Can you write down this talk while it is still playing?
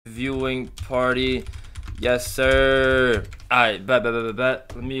viewing party. Yes, sir. Alright, bet.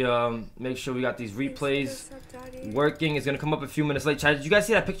 Let me make sure we got these replays working. It's gonna come up a few minutes late. Chat, did you guys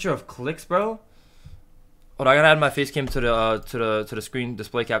see that picture of Clicks, bro? Oh, I gotta add my face cam to the screen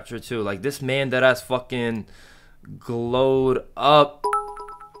display capture too. Like, this man that ass fucking glowed up.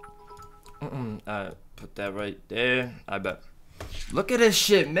 Alright, put that right there. I bet. Look at this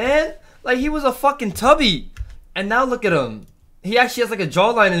shit, man. Like, he was a fucking tubby, and now look at him. He actually has like a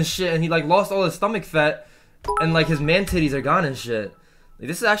jawline and shit, and he like lost all his stomach fat, and like his man titties are gone and shit. Like,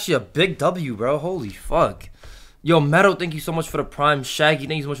 this is actually a big W, bro. Holy fuck. Yo, Meadow, thank you so much for the prime. Shaggy,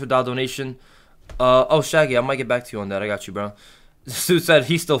 thank you so much for the donation. Oh, Shaggy, I might get back to you on that. I got you, bro. Suit said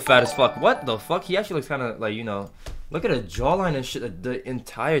he's still fat as fuck. What the fuck? He actually looks kind of like, you know, look at the jawline and shit. The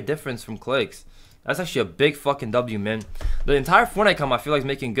entire difference from Clicks. That's actually a big fucking W, man. The entire Fortnite com, I feel like, is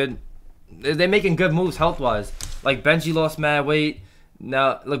making good. They're making good moves health-wise. Like, Benji lost mad weight.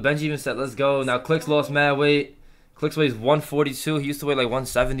 Now, look, Benji even said, let's go. Now, Clicks lost mad weight. Clicks weighs 142. He used to weigh like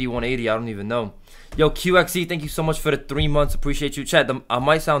 170, 180. I don't even know. Yo, QXE, thank you so much for the 3 months. Appreciate you. Chat, I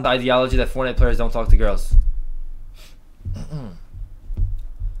might sound the ideology that Fortnite players don't talk to girls.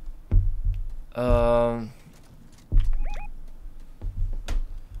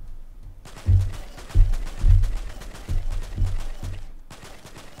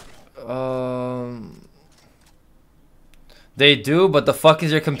 They do, but the fuck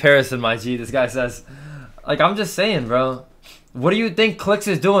is your comparison, my G? This guy says. Like, I'm just saying, bro. What do you think Clicks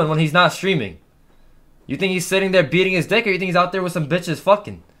is doing when he's not streaming? You think he's sitting there beating his dick, or you think he's out there with some bitches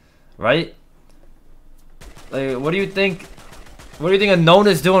fucking? Right? Like, what do you think Unknown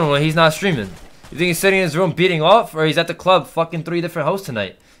is doing when he's not streaming? You think he's sitting in his room beating off, or he's at the club fucking 3 different hosts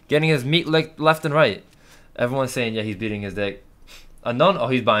tonight, getting his meat licked left and right? Everyone's saying, yeah, he's beating his dick. Unknown? Oh,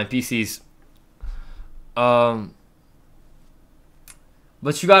 he's buying PCs.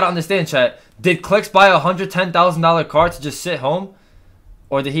 But you gotta understand, chat. Did Clicks buy a $110,000 car to just sit home?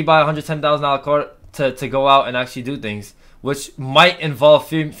 Or did he buy a $110,000 car to go out and actually do things? Which might involve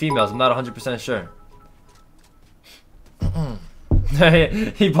females. I'm not 100% sure.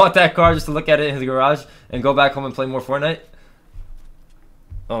 He bought that car just to look at it in his garage and go back home and play more Fortnite?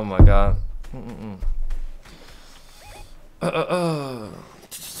 Oh my god.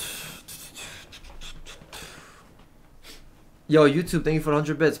 Yo, YouTube, thank you for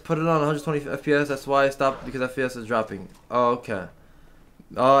 100 bits. Put it on 120 FPS. That's why I stopped, because FPS is dropping. Oh, okay.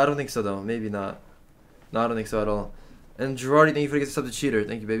 Oh, I don't think so, though. Maybe not. No, I don't think so at all. And Girardi, thank you for getting sub to Cheater.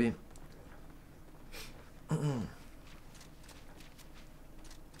 Thank you, baby.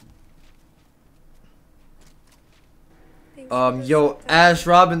 Yo, Ash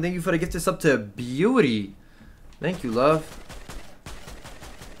Robin, thank you for the gifted sub to Beauty. Thank you, love.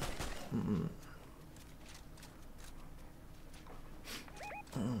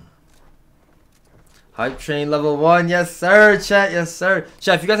 Hype Train level 1, yes sir, chat, yes sir.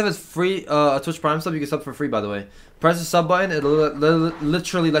 Chat, if you guys have a free a Twitch Prime sub, you can sub for free, by the way. Press the sub button, it'll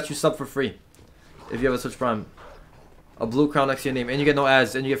literally let you sub for free. If you have a Twitch Prime. A blue crown next to your name, and you get no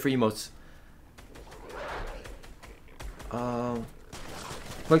ads, and you get free emotes.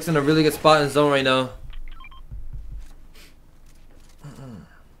 Clicks in a really good spot in zone right now.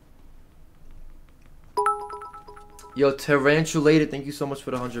 Yo, Tarantulated, thank you so much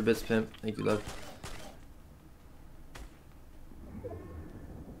for the 100 bits, pimp. Thank you, love.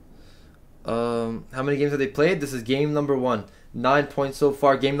 How many games have they played? This is game number 1. 9 points so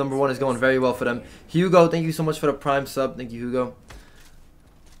far. Game number 1 is going very well for them. Hugo, thank you so much for the prime sub. Thank you, Hugo.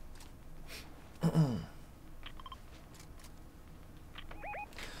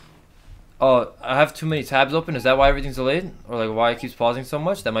 Oh, I have too many tabs open. Is that why everything's delayed? Or like why it keeps pausing so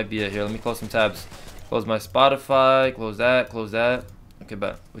much? That might be it. Here, let me close some tabs. Close my Spotify. Close that. Close that. Okay,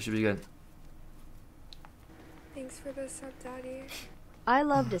 bet. We should be good. Thanks for the sub, Daddy. I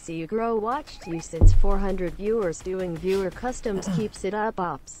love to see you grow. Watched you since 400 viewers. Doing viewer customs keeps it up,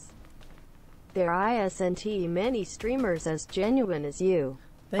 ops. There isn't many streamers as genuine as you.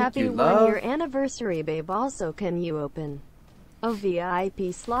 Happy 1 year anniversary, babe. Also, can you open a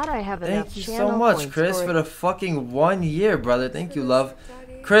VIP slot? I have enough. Thank you so much, Chris, for the fucking 1 year, brother. Thank you, love.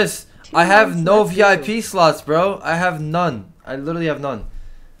 Chris, I have no VIP slots, bro. I have none. I literally have none.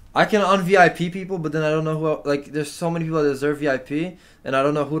 I can un-VIP people, but then I don't know who else. Like, there's so many people that deserve VIP, and I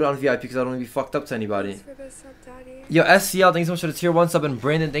don't know who to un-VIP because I don't want to be fucked up to anybody. Thanks for the sub, Daddy. Yo, SCL, thanks so much for the tier 1 sub, and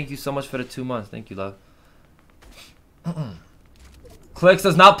Brandon, thank you so much for the 2 months. Thank you, love. Clicks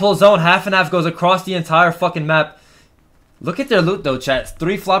does not pull zone. Half and half goes across the entire fucking map. Look at their loot, though, chat.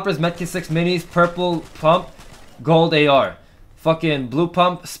 3 floppers, Medkit 6 minis, purple pump, gold AR. Fucking blue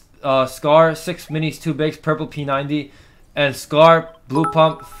pump, Scar, 6 minis, 2 bigs, purple P90, and Scar, blue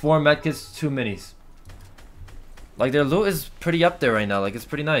pump, 4 medkits, 2 minis. Like, their loot is pretty up there right now. Like, it's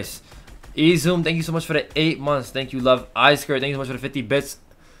pretty nice. E-Zoom, thank you so much for the 8 months. Thank you, love. iSkirt, thank you so much for the 50 bits.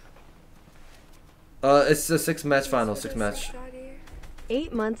 It's a 6-match final. 6-match.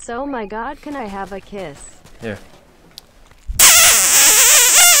 8 months, oh my god, can I have a kiss? Here.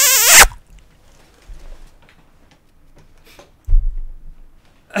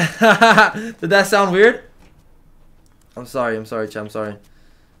 Did that sound weird? I'm sorry, chat, I'm sorry.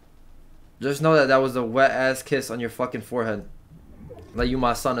 Just know that that was a wet ass kiss on your fucking forehead. Like you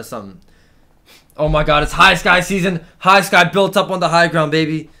my son or something. Oh my god, it's high sky season. High sky built up on the high ground,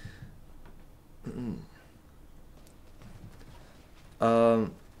 baby.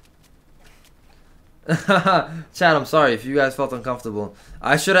 Chat, I'm sorry if you guys felt uncomfortable.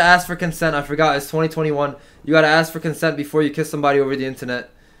 I should have asked for consent. I forgot. It's 2021. You gotta ask for consent before you kiss somebody over the internet.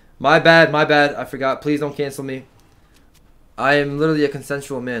 My bad, my bad. I forgot. Please don't cancel me. I am literally a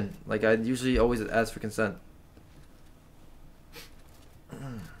consensual man. Like, I usually always ask for consent.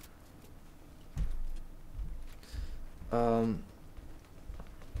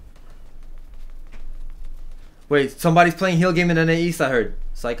 Wait, somebody's playing heal game in NA East, I heard.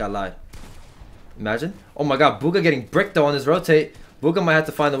 Psych, I lied. Imagine. Oh my god, Booga getting bricked though on his rotate. Booga might have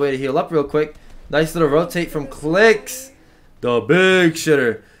to find a way to heal up real quick. Nice little rotate from Clicks. The big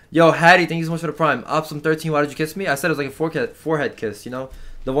shitter. Yo, Hattie, thank you so much for the prime. Opsum 13, why did you kiss me? I said it was like a forehead kiss, you know?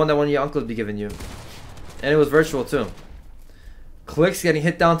 The one that one of your uncles be giving you. And it was virtual too. Clicks getting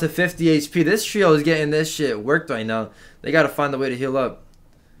hit down to 50 HP. This trio is getting this shit worked right now. They gotta find a way to heal up.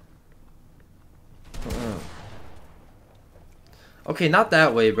 Okay, not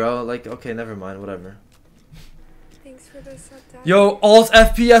that way, bro. Like, okay, never mind. Whatever. Thanks for the sub, Daddy. Yo, Alt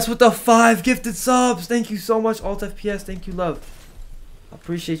FPS with the 5 gifted subs. Thank you so much, Alt FPS. Thank you, love. I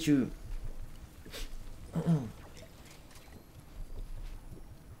appreciate you.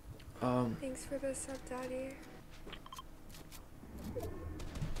 Thanks for the sub, Daddy.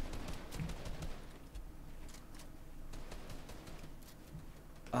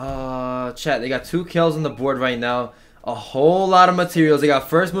 Chat, they got 2 kills on the board right now. A whole lot of materials. They got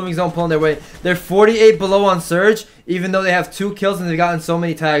first moving zone pulling their way. They're 48 below on Surge, even though they have 2 kills and they've gotten so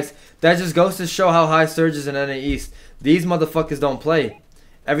many tags. That just goes to show how high Surge is in NA East. These motherfuckers don't play.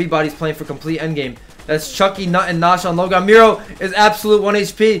 Everybody's playing for complete endgame. That's Chucky, Nut, and Nosh on Logan. Miro is absolute 1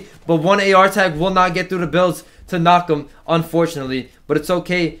 HP, but 1 AR tag will not get through the builds to knock him, unfortunately. But it's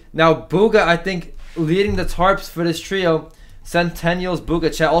okay. Now, Booga, I think, leading the tarps for this trio. Centennials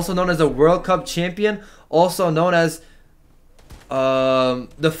Booga, chat, also known as a World Cup champion, also known as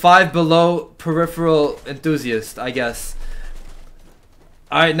the 5 below peripheral enthusiast, I guess.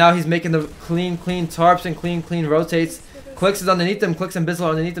 Alright, now he's making the clean tarps and clean rotates. Clicks is underneath them. Clicks and Bizzle are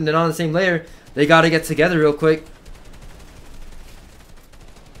underneath them. They're not on the same layer. They gotta get together real quick.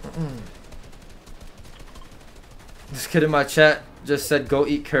 This kid in my chat just said go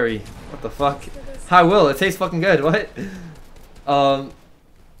eat curry. What the fuck? I will. It tastes fucking good. What?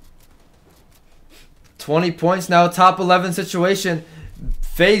 20 points now. Top 11 situation.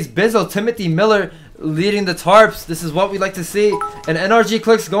 FaZe, Bizzle, Timothy Miller leading the tarps. This is what we like to see. And NRG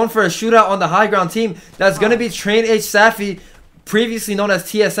Clicks going for a shootout on the high ground team. That's going to be Train H Safi, previously known as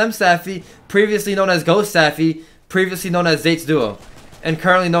TSM Safi, previously known as Ghost Safi, previously known as Zate's Duo, and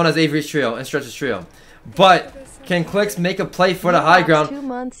currently known as Avery's Trio and Stretch's Trio. But can Clicks make a play for the high ground? 2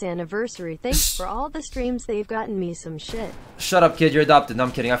 months anniversary. Thanks for all the streams. They've gotten me some shit. Shut up, kid. You're adopted. No,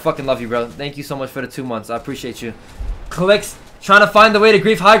 I'm kidding. I fucking love you, bro. Thank you so much for the 2 months. I appreciate you. Clicks trying to find the way to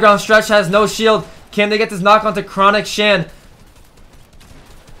grief. High ground. Stretch has no shield. Can they get this knock onto Chronic Shan?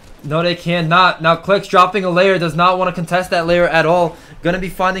 No, they cannot. Now, Clicks dropping a layer. Does not want to contest that layer at all. Gonna be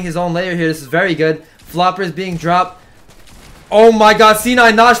finding his own layer here. This is very good. Flopper is being dropped. Oh my god.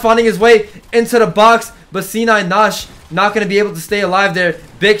 C9 Nosh finding his way into the box. But C9 Nosh not going to be able to stay alive there.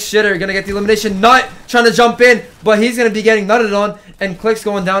 Big shitter. Going to get the elimination. Nut trying to jump in. But he's going to be getting nutted on. And Clicks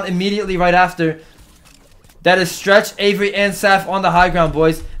going down immediately right after. That is Stretch, Avery, and Saf on the high ground,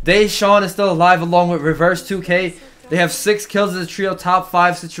 boys. Sean is still alive along with Reverse 2K. They have 6 kills as a trio, top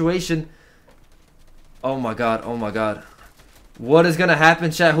 5 situation. Oh my god, oh my god. What is going to happen,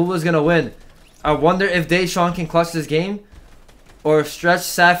 chat? Who is going to win? I wonder if Sean can clutch this game. Or if Stretch,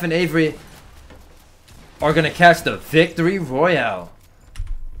 Saf, and Avery are going to catch the victory royale.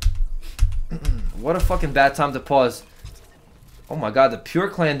 What a fucking bad time to pause. Oh my god, the Pure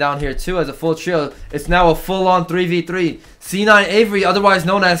Clan down here too as a full trio. It's now a full-on 3v3. C9 Avery, otherwise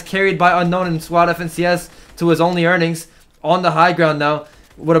known as carried by Unknown in Squad FNCS to his only earnings, on the high ground now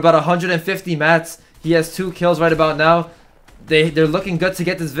with about 150 mats. He has 2 kills right about now. They're looking good to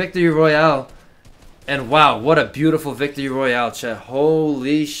get this victory royale. And wow, what a beautiful victory royale, chat.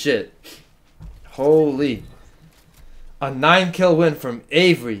 Holy shit. Holy. A 9-kill win from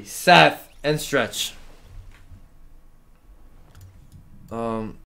Avery, Seth, and Stretch.